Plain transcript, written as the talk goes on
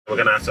We're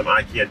gonna have some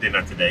Ikea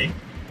dinner today,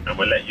 and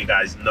we'll let you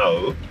guys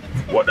know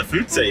what the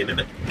food's saying,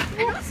 innit?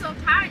 I'm so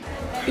tired.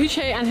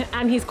 Uche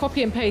and his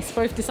copy and paste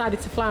both decided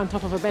to fly on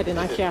top of a bed in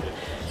Ikea.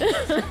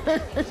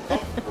 It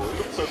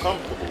looks so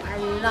comfortable. I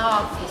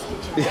love this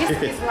kitchen.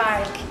 This is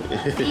like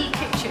the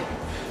kitchen.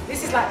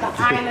 This is like the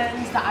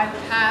islands that I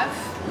would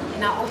have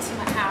in our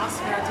ultimate house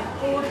where I do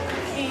all the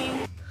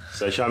cooking.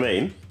 So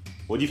Charmaine,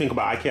 what do you think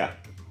about Ikea?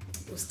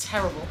 It was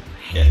terrible. I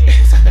hated it. It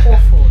was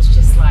awful. It's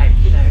just like,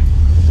 you know.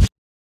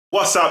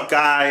 What's up,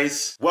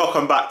 guys?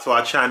 Welcome back to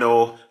our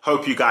channel.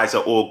 Hope you guys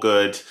are all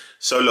good.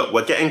 So look,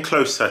 we're getting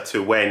closer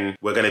to when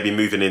we're going to be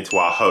moving into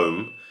our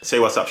home. Say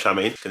what's up,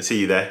 Charmaine. Can see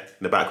you there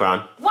in the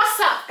background. What's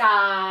up,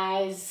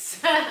 guys?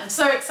 I'm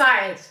so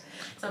excited.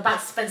 So I'm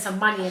about to spend some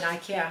money in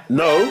Ikea.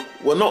 No,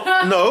 we're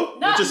not. No,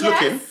 we're just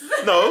looking.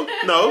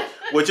 No,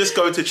 we're just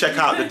going to check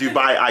out the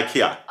Dubai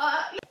Ikea.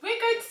 We're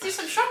going to do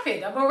some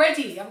shopping. I'm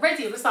ready.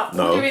 We'll start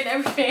ordering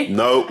everything.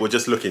 No, we're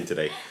just looking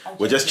today.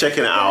 We're just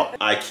checking it out,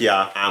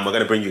 Ikea, and we're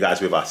going to bring you guys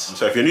with us.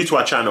 So if you're new to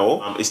our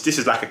channel, this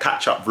is like a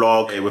catch-up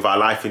vlog with our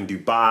life in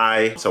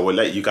Dubai. So we'll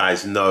let you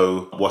guys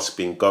know what's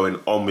been going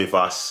on with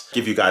us,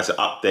 give you guys an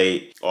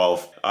update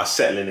of us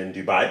settling in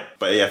Dubai.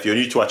 But yeah, if you're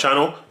new to our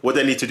channel, what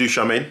they need to do,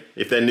 Charmaine,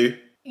 if they're new?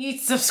 You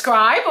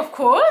subscribe, of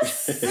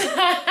course.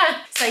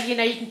 So, you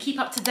know, you can keep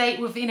up to date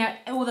with, you know,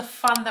 all the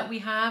fun that we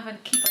have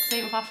and keep up to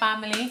date with our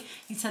family. You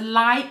need to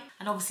like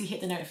and obviously hit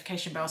the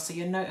notification bell so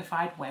you're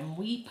notified when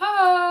we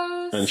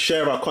post. And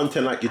share our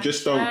content like you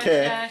just don't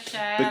care.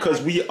 Share.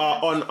 Because we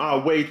are on our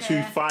way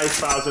to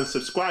 5,000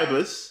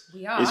 subscribers.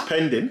 We are. It's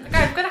pending. Okay,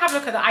 I'm going to have a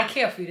look at the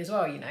Ikea food as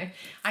well, you know.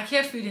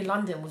 Ikea food in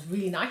London was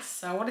really nice.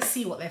 So I want to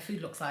see what their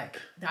food looks like.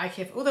 The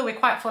Ikea food, although we're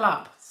quite full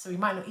up, so we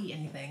might not eat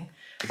anything.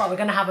 But we're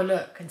going to have a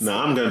look and see. No,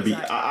 I'm going to be,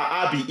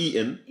 I'll be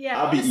eating.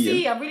 Yeah, I'll be eating.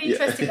 see, I'm really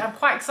interested. I'm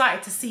quite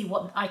excited to see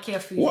what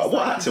Ikea food is.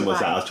 What accent was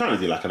that? I was trying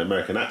to do like an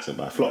American accent,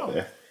 but I flopped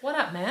there. What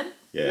up, man?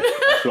 Yeah,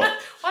 I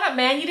flopped. What up,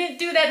 man? You didn't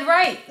do that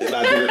right.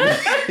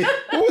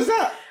 What was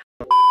that?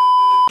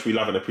 We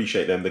love and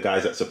appreciate them, the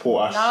guys that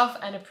support us. Love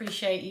and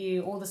appreciate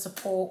you, all the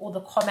support, all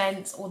the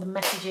comments, all the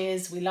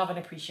messages. We love and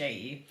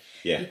appreciate you.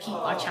 Yeah. You keep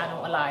our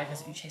channel alive,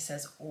 as Uche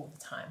says all the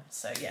time.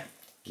 So yeah,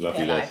 Love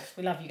you guys.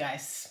 We love you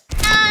guys.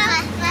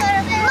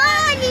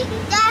 Money,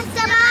 that's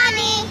the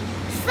money.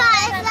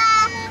 Money,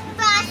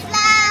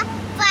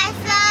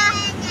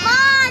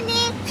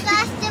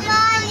 that's the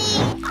money.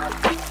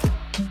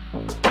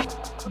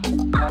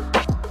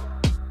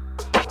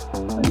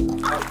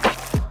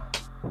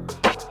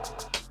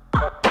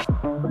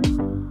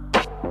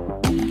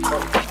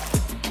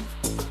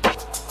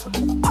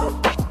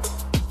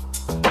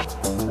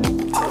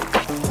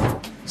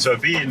 So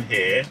being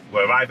here,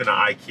 we're arriving at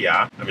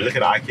Ikea, and we look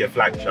at the Ikea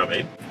flag,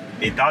 Charmaine.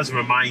 It does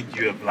remind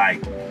you of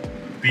like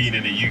being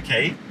in the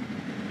UK.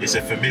 It's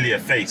a familiar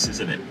face,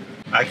 isn't it?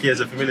 Ikea's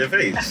a familiar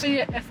face.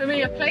 A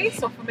familiar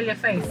place or familiar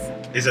face?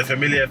 It's a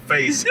familiar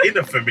face in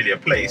a familiar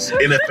place,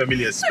 in a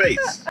familiar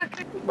space.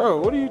 Bro,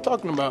 what are you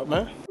talking about,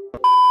 man?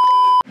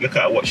 Look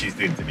at what she's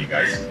doing to me,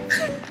 guys.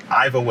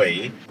 Either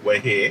way, we're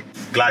here.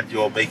 Glad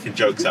you're making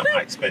jokes at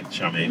my expense,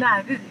 Charmaine.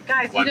 Nah,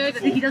 guys, Wonderful. you know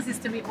that he does this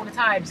to me all the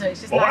time, so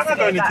it's just Well, nice why am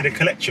I going to get into the back.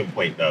 collection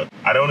point, though?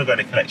 I don't want to go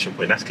in the collection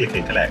point. That's click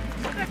and collect.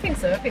 I don't think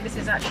so. I think this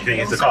is actually You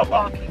think it's the also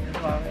car park? parking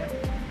as well. Yeah.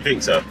 You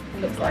think so?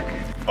 Looks like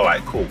it. All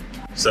right, cool.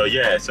 So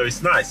yeah, so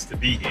it's nice to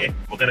be here.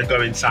 We're gonna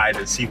go inside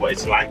and see what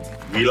it's like.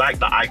 We like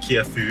the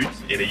Ikea food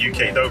in the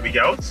UK, don't we,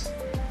 girls?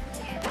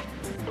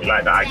 We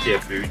like the Ikea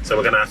food. So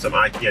we're gonna have some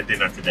Ikea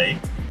dinner today,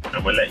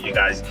 and we'll let you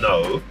guys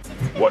know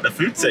what the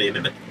food's saying,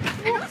 innit?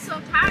 I'm so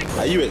tired.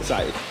 Are you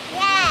excited?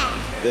 Yeah.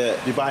 The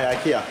Dubai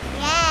Ikea.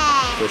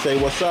 Yeah. So say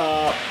what's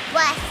up.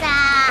 What's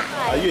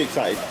up? Are you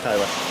excited,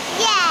 Tyra?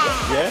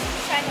 Yeah. Yeah?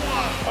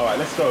 All right,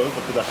 let's go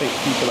because I think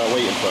people are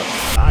waiting for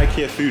us.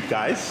 Ikea food,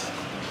 guys,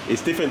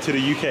 is different to the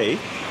UK,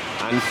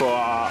 and for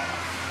our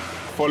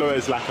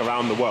followers like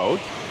around the world,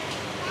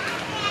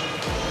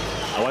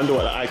 I wonder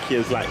what the Ikea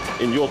is like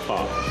in your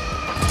part.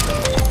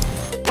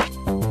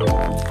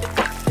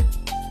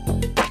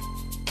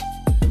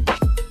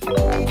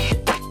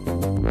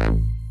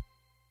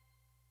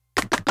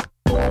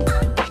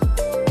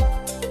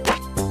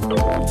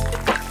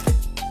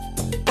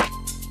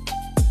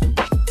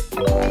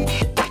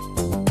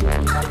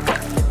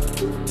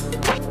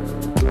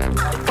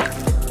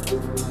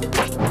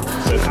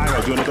 So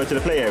Kyla, do you want to go to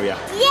the play area?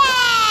 Yeah.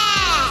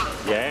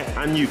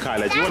 Yeah? And you,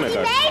 Kyla, do you want to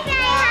go? Maybe I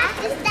have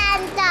to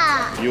stand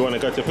up. You want to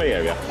go to the play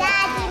area?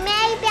 Daddy,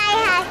 maybe I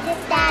have to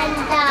stand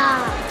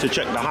up. To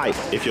check the height,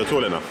 if you're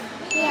tall enough.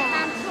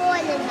 Yeah. I'm tall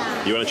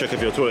enough. You want to check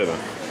if you're tall enough?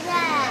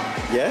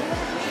 Yeah. Yeah?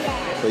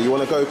 Yeah. So you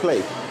want to go play?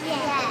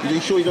 Yeah. You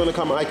sure you don't want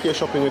to come Ikea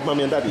shopping with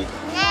Mummy and Daddy?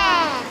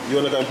 Yeah. You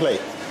want to go and play?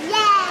 Yeah.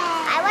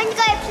 I want to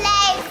go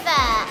play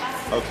first.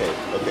 Okay,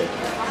 okay.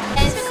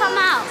 To come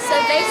out. So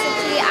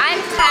basically, I'm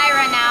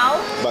Tyra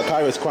now. But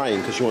Kyra's crying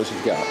because she wants you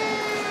to get up.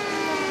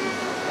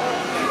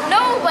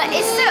 No, but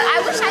it's so. I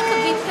wish I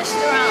could be pushed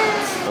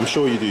around. I'm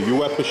sure you do. You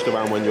were pushed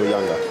around when you were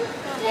younger.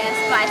 Yes,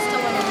 but I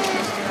still want to be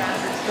pushed around.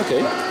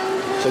 Okay.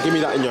 So give me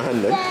that in your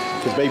hand then,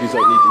 because babies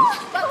don't need these.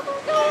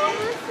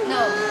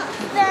 No.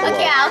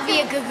 Okay,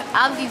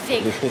 I'll be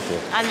big.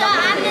 I'm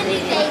the new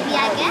baby,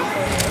 I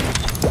guess.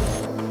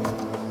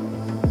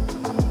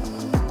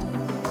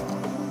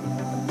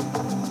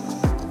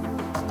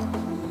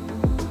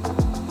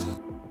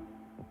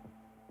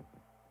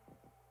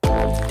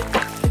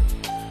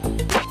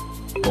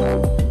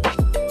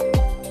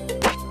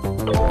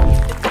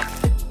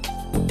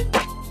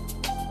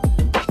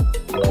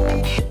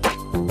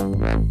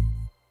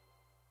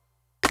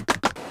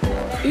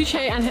 Uche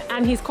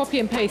and his copy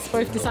and paste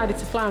both decided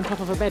to fly on top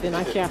of a bed in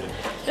Ikea.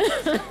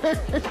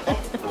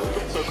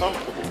 So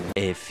comfortable.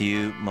 A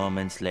few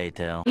moments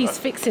later. He's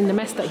fixing the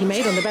mess that he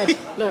made on the bed.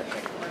 Look.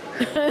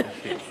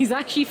 He's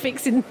actually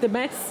fixing the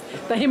mess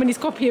that him and his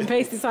copy and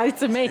paste decided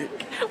to make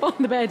on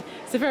the bed.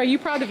 Sophia, are you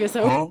proud of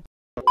yourself? Huh?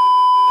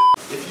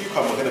 If you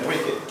come, we're going to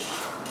break it.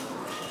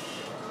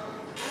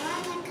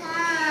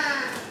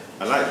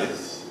 I like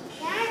this.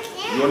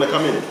 You want to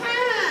come in?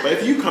 But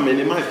if you come in,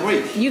 it might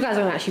break. You guys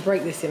are going to actually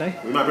break this, you know.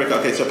 We might break it.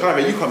 Okay, so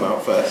Kyra, you come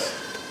out first,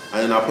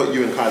 and then I'll put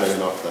you and Kyla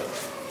in after.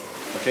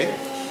 Okay?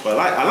 But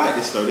I like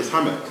this though, this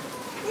hammock.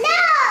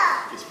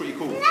 No! It's pretty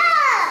cool.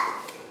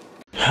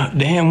 No!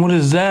 Damn, what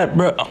is that,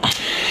 bro?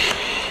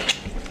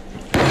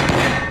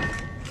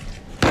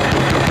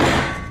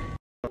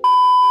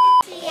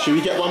 Should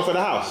we get one for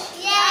the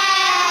house?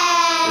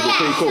 Yeah! Is it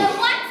pretty cool? So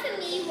one for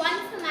me, one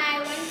for my,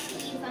 one for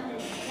you, one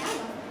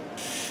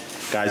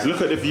for the Guys,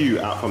 look at the view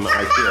out from the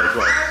Ikea as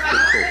well.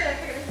 Pretty cool.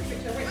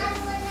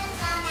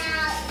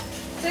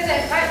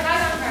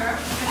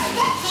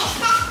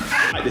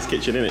 I like this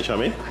kitchen, innit,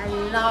 Shami? I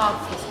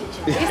love this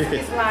kitchen.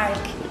 This is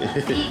like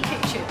the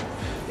kitchen.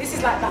 This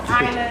is like the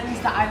islands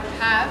that I would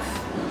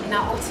have in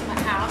our ultimate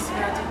house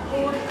where I do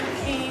all the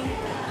cooking.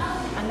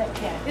 And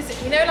look, yeah, this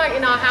is, you know, like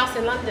in our house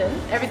in London,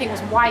 everything was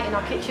white in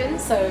our kitchen.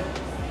 So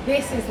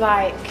this is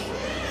like,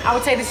 I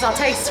would say this is our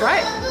taste,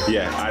 right?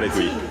 Yeah, I'd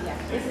agree. Yeah,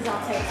 this is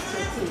our taste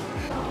to a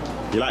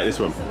T. You like this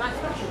room? It's a nice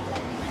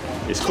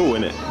bedroom. It's cool,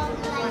 isn't it?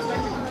 Nice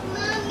bedroom.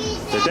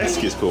 The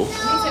desk is cool. I need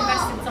to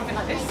invest in something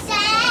like this.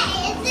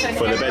 So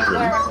For the bedroom.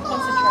 where I can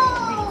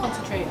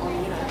concentrate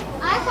on, you know,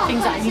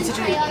 things that I need to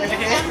do over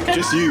here.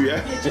 Just you,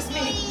 yeah? Yeah, just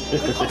me.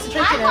 Good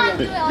concentration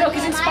area. Look,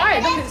 it's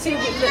inspired. Look, see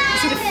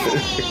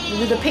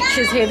the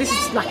pictures here. This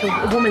is like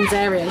a woman's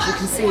area, as you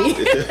can see.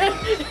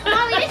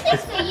 Mommy, this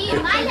is for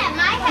you. My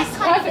head It's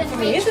perfect for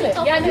me, isn't it?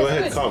 Yeah, no, Your it's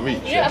head good. can't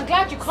reach. Yeah, I'm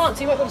glad you can't,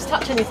 so you won't be able to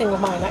touch anything with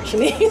mine,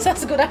 actually. So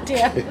that's a good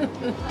idea.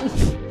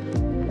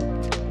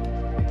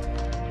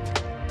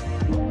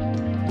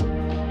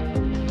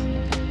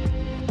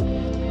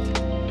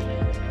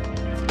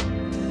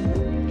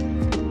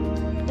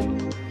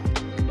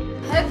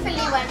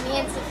 Hopefully when me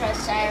and Sophia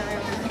share a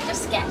room, we can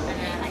just get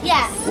like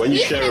yeah. When you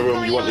we share can a room,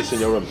 agree you want on- this in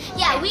your room?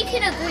 Yeah, we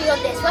can agree on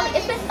this. Well,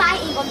 if we're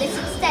fighting on this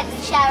instead,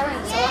 we share a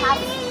room, so we'll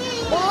have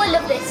all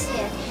of this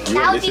here. You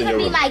That want would this in even your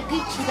be room? my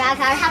Gucci bag.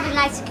 I'll have a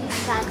nice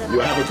Gucci bag.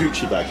 You'll have a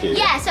Gucci bag here.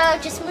 Yeah, so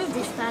I'll just move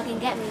this bag and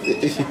get me a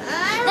Gucci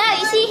bag. No,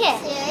 you see here,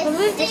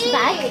 remove this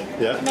bag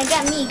Yeah. and then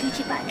get me a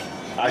Gucci bag.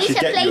 I You should need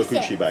to get you a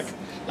place Gucci it. bag.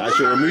 I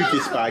should remove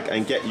this bag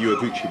and get you a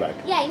Gucci bag.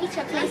 Yeah, you need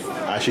to replace it.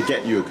 I should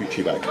get you a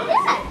Gucci bag.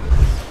 Yeah.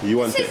 You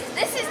want it?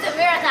 This is the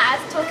mirror that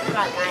I was talking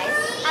about,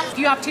 guys. If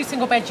you have two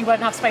single beds, you won't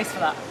have space for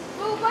that.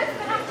 We'll both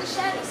have to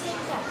share the same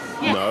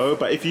bed. Yeah. No,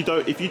 but if you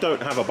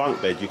don't have a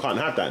bunk bed, you can't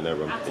have that in your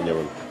room.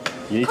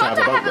 You need to Can't have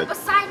a I bunk have it bed.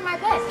 beside my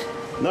bed?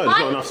 No, there's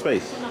not enough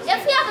space.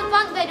 If we have a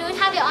bunk bed, we would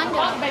have it under.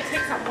 One bed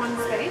takes up one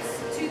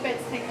space, two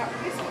beds take up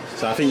this one.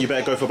 So I think you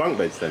better go for bunk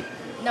beds then.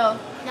 No.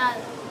 No.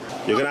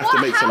 You're gonna have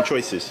to make some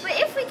choices. But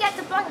if we get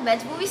the bunk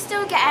beds, will we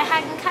still get a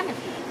hanging canopy?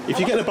 If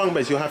you get the bunk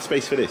beds, you'll have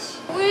space for this.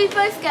 We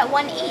both get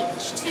one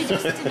each, two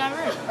just in our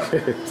room.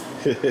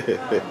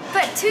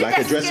 But two Like a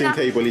desks dressing enough.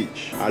 table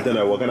each. I don't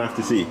know, we're gonna have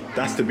to see.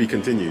 That's to be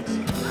continued.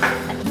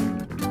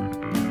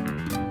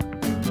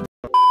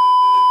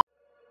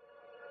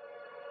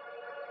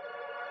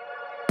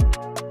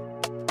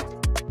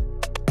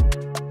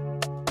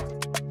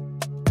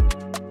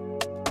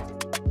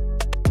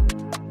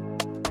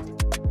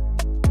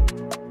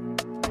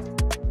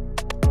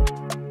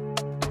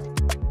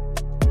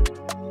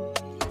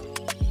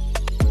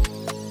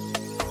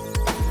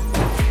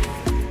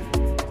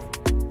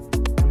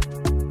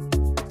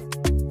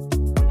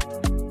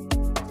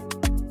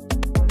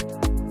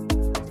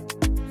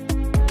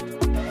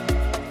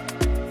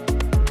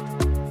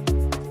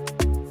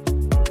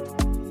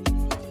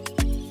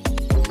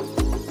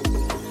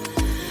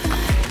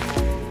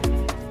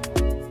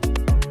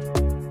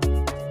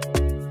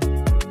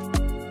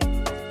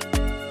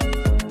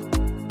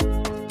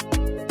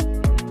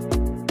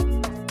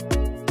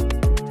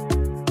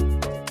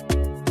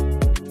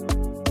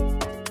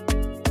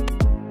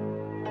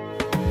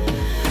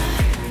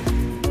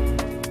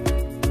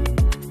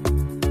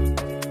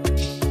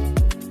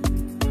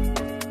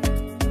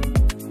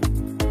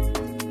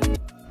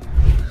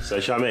 So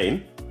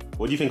Charmaine,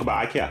 what do you think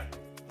about Ikea?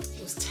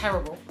 It was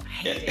terrible. I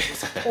hated it. It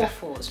was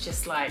awful. It's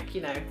just like,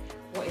 you know,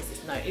 what is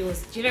this? No, it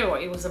was, do you know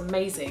what? It was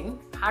amazing.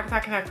 How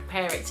can I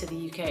compare it to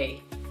the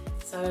UK?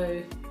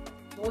 So,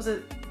 what was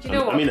it? Do you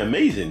know what? I mean,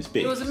 amazing's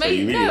big. It was so amazing.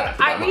 you really No, liked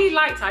it I that really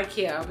much. liked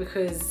Ikea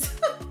because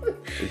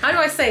How do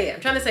I say it?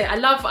 I'm trying to say I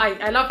love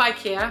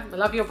Ikea. I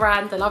love your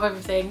brand. I love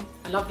everything.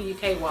 I love the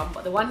UK one,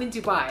 but the one in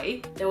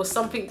Dubai, there was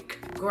something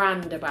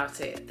grand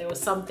about it. There was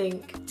something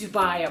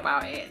Dubai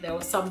about it. There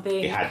was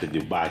something. It had the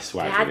Dubai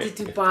swag. It had the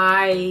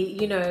Dubai.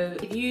 You know,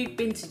 if you've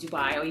been to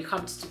Dubai or you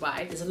come to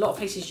Dubai, there's a lot of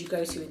places you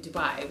go to in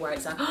Dubai where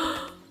it's like,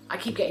 I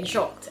keep getting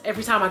shocked.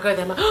 Every time I go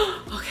there, I'm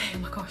like, okay, oh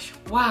my gosh,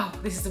 wow,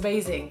 this is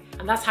amazing.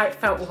 And that's how it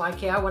felt with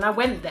Ikea. When I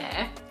went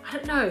there, I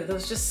don't know, there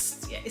was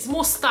just, yeah, it's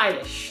more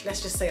stylish,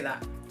 let's just say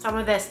that. Some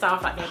of their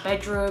stuff, like their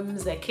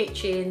bedrooms, their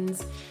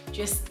kitchens,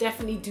 just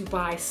definitely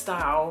Dubai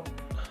style,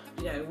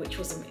 you know, which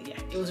was, yeah,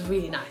 it was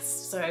really nice.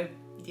 So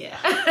yeah,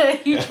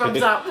 huge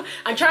thumbs up.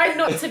 I'm trying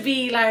not to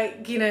be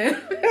like, you know.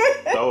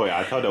 Don't worry,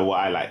 I told her what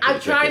I like. I'm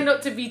trying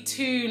not to be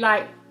too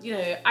like, you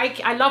know,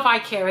 I love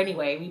Ikea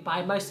anyway. We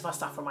buy most of our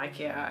stuff from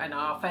Ikea and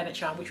our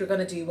furniture, which we're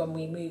going to do when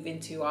we move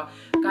into our...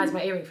 Guys,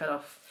 my earring fell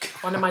off.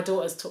 One of my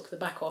daughters took the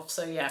back off,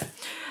 so yeah.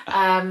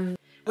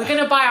 We're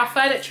going to buy our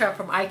furniture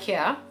from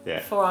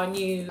Ikea for our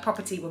new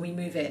property when we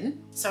move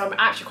in. So I'm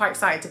actually quite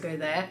excited to go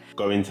there.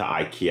 Going to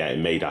Ikea, it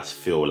made us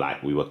feel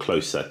like we were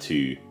closer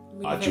to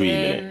our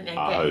dream,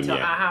 our home, our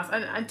house.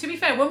 And to be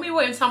fair, when we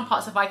were in some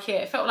parts of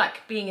Ikea, it felt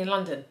like being in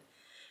London.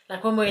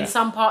 Like when we were in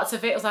some parts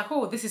of it, it was like,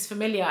 oh, this is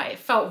familiar. It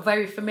felt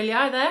very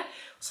familiar there.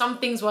 Some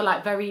things were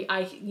like very,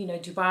 you know,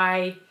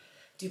 Dubai,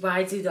 you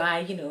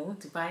know,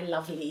 Dubai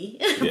lovely.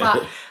 Yeah.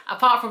 But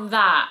apart from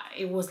that,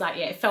 it was like,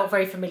 yeah, it felt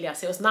very familiar.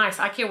 So it was nice.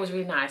 Ikea was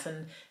really nice.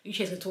 And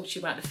Uche's going to talk to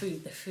you about the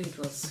food. The food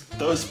was...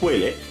 Don't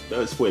spoil it.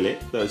 Don't spoil it.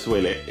 Don't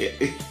spoil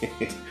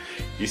it.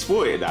 You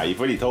spoiled it now. You've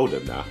already told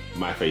them now.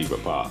 My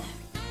favourite part.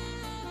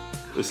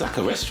 It's like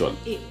a restaurant.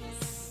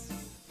 It's...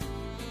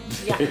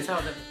 You have to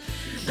tell them.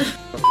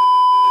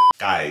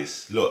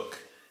 Guys, look,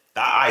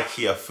 that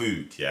Ikea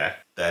food, yeah,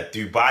 the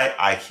Dubai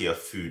Ikea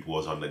food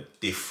was on a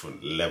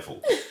different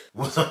level. It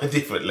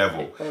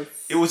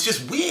was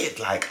just weird,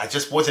 like, I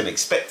just wasn't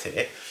expecting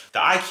it. The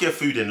Ikea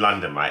food in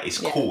London, right, is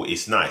cool,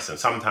 it's nice, and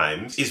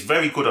sometimes it's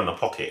very good on the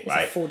pocket,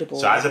 right? Affordable.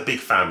 So as a big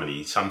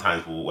family,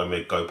 sometimes when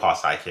we go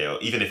past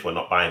Ikea, even if we're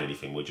not buying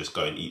anything, we'll just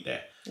go and eat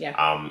there. Yeah.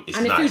 It's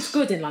and the nice. food's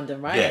good in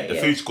London, right? Yeah, the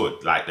food's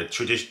good. Like the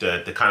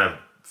tradition, the kind of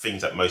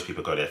things that most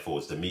people go there for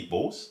is the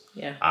meatballs.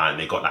 Yeah. And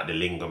they got like the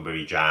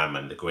lingonberry jam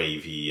and the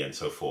gravy and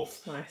so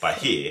forth. Nice. But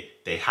here,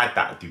 they had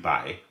that at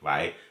Dubai,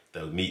 right?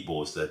 The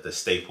meatballs, the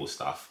staple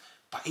stuff.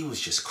 But it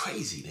was just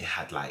crazy. They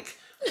had like,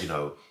 you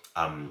know,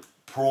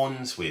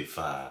 prawns with,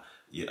 I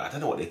don't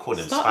know what they call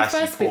them, spicy the first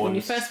prawns. bit when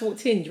you first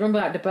walked in. Do you remember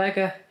like the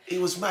burger? It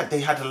was mad.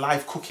 They had a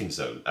live cooking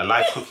zone, a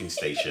live cooking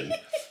station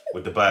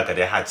with the burger.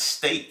 They had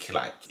steak,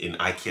 like in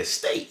Ikea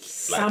steak.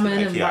 Salmon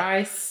and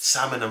rice.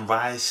 Salmon and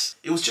rice.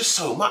 It was just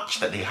so much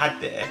that they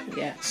had there.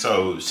 Yeah.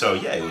 So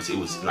yeah, it was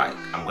like,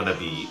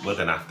 we're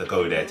gonna have to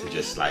go there to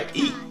just like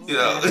eat, you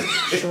know.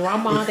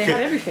 Shawarma, they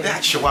had everything. They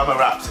had shawarma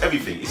wraps,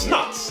 everything. It's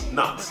nuts.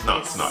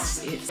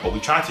 But we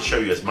tried to show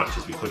you as much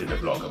as we could in the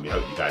vlog, and we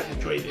hope you guys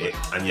enjoyed it.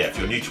 And yeah, if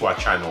you're new to our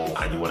channel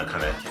and you want to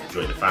kind of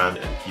join the fam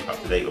and keep up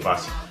to date with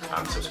us,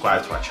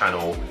 subscribe to our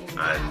channel.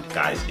 And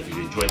guys, if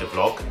you enjoyed the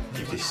vlog,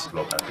 give this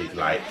vlog a big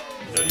like.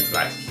 You know, these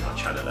likes to keep our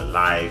channel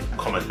alive.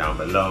 Comment down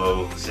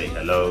below, say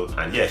hello,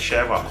 and yeah,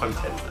 share our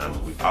content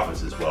with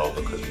others as well,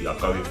 because we are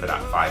going for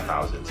that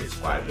 5,000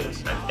 subscribers,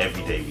 and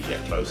every day we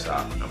get closer,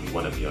 and we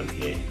want to be on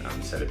here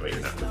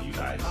celebrating that with you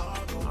guys.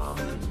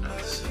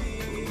 So,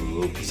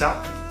 peace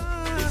out.